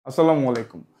Assalamu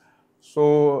alaikum.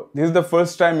 So this is the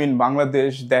first time in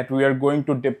Bangladesh that we are going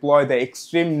to deploy the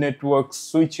Extreme Networks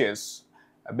switches.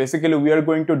 Basically, we are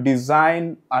going to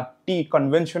design a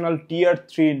conventional tier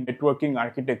 3 networking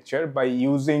architecture by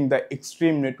using the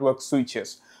Extreme Network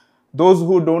switches. Those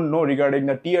who don't know regarding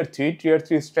the tier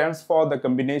 3 stands for the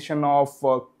combination of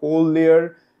core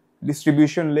layer,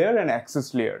 distribution layer and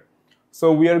access layer.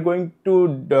 So we are going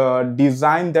to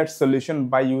design that solution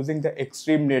by using the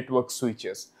Extreme Network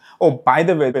switches. Oh, by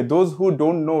the way, those who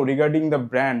don't know regarding the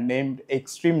brand named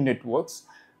Extreme Networks,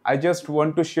 I just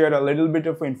want to share a little bit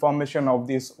of information of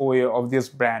this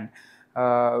brand.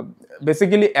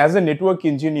 Basically, as a network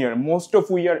engineer, most of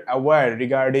we are aware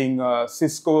regarding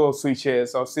Cisco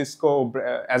switches or Cisco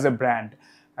as a brand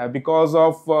because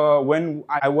of when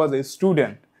I was a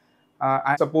student.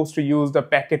 I'm supposed to use the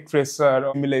packet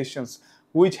tracer simulations,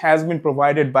 which has been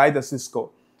provided by the Cisco.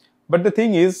 But the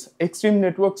thing is, Extreme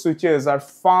Network switches are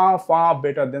far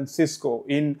better than Cisco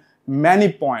in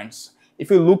many points.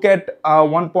 If you look at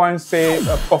one point, say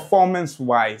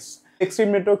performance-wise,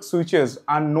 Extreme Network switches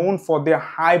are known for their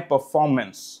high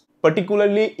performance,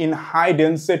 particularly in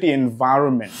high-density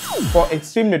environments. For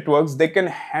Extreme Networks, they can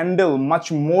handle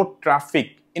much more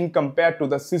traffic in compared to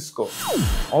the Cisco.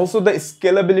 Also, the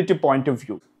scalability point of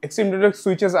view. Extreme Network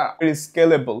switches are very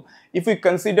scalable. If we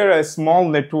consider a small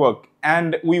network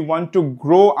and we want to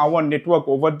grow our network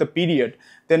over the period,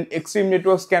 then Extreme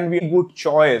Networks can be a good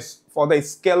choice for the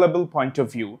scalable point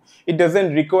of view. It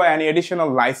doesn't require any additional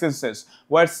licenses,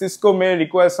 where Cisco may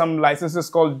require some licenses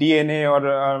called DNA or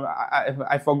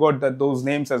I forgot those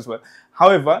names as well.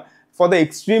 However, for the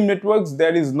Extreme Networks,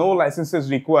 there is no licenses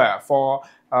required for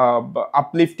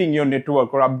uplifting your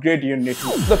network or upgrade your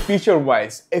network. The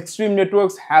feature-wise, Extreme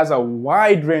Networks has a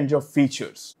wide range of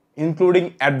features,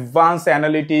 including advanced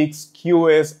analytics,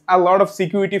 QoS. A lot of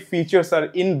security features are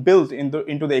inbuilt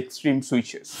into the Extreme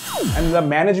switches. And the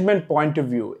management point of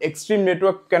view, Extreme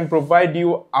Network can provide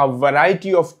you a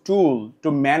variety of tools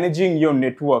to managing your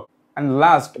network. And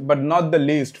last but not the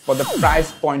least, for the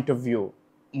price point of view,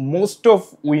 most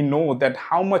of we know that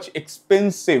how much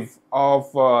expensive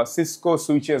of Cisco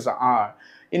switches are.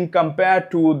 In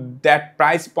compared to that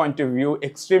price point of view,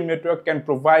 Extreme Network can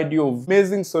provide you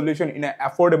amazing solution in an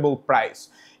affordable price.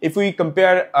 If we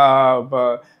compare,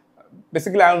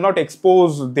 basically I will not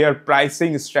expose their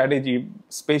pricing strategy,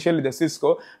 especially the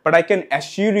Cisco, but I can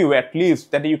assure you at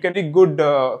least that you can get a good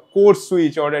core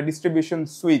switch or a distribution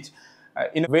switch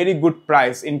in a very good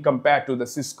price in compared to the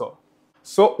Cisco.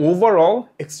 So overall,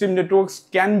 Extreme Networks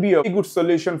can be a good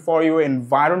solution for your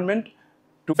environment.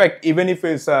 In fact, even if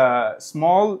it's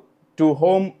small to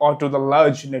home or to the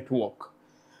large network.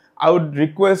 I would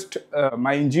request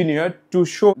my engineer to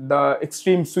show the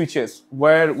Extreme switches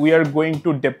where we are going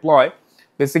to deploy.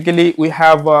 Basically, we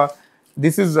have,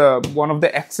 this is one of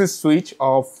the access switch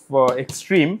of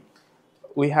Extreme.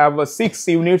 We have 6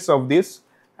 units of this,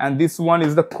 and this one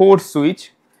is the core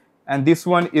switch, and this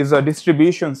one is a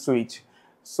distribution switch.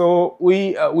 So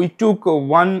we took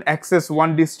one access,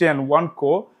 one dist, and one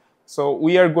core. So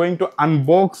we are going to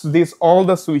unbox all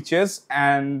the switches,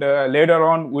 and later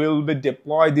on we will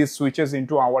deploy these switches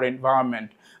into our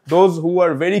environment. Those who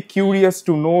are very curious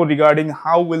to know regarding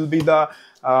how will be the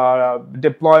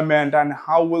deployment and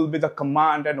how will be the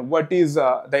command and what is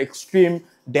the Extreme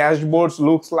dashboards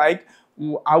looks like,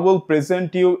 I will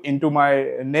present you into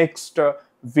my next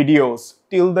videos.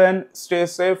 Till then, stay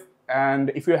safe.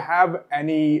 And if you have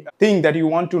anything that you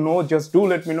want to know, just do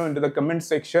let me know into the comment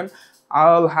section.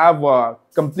 I'll have a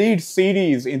complete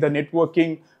series in the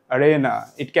networking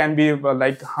arena. It can be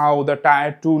like how the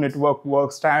tier 2 network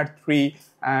works, tier 3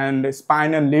 and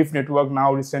spine and leaf network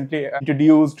now recently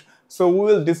introduced. So we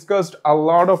will discuss a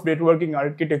lot of networking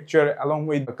architecture along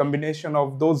with the combination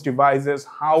of those devices,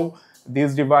 how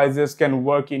these devices can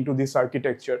work into this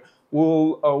architecture.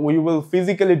 We will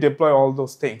physically deploy all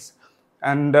those things.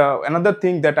 And another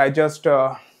thing that I just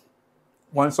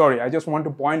want to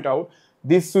point out,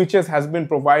 these switches has been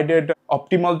provided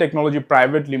Optimal Technology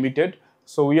Private Limited.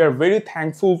 So we are very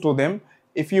thankful to them.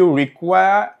 If you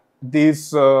require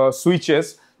these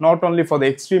switches, not only for the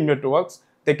Extreme Networks,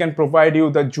 they can provide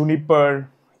you the Juniper,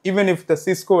 even if the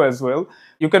Cisco as well.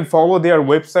 You can follow their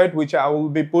website, which I will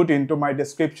be put into my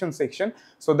description section,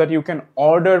 so that you can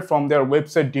order from their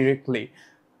website directly.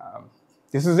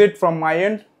 This is it from my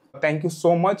end. Thank you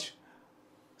so much.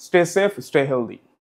 Stay safe, stay healthy.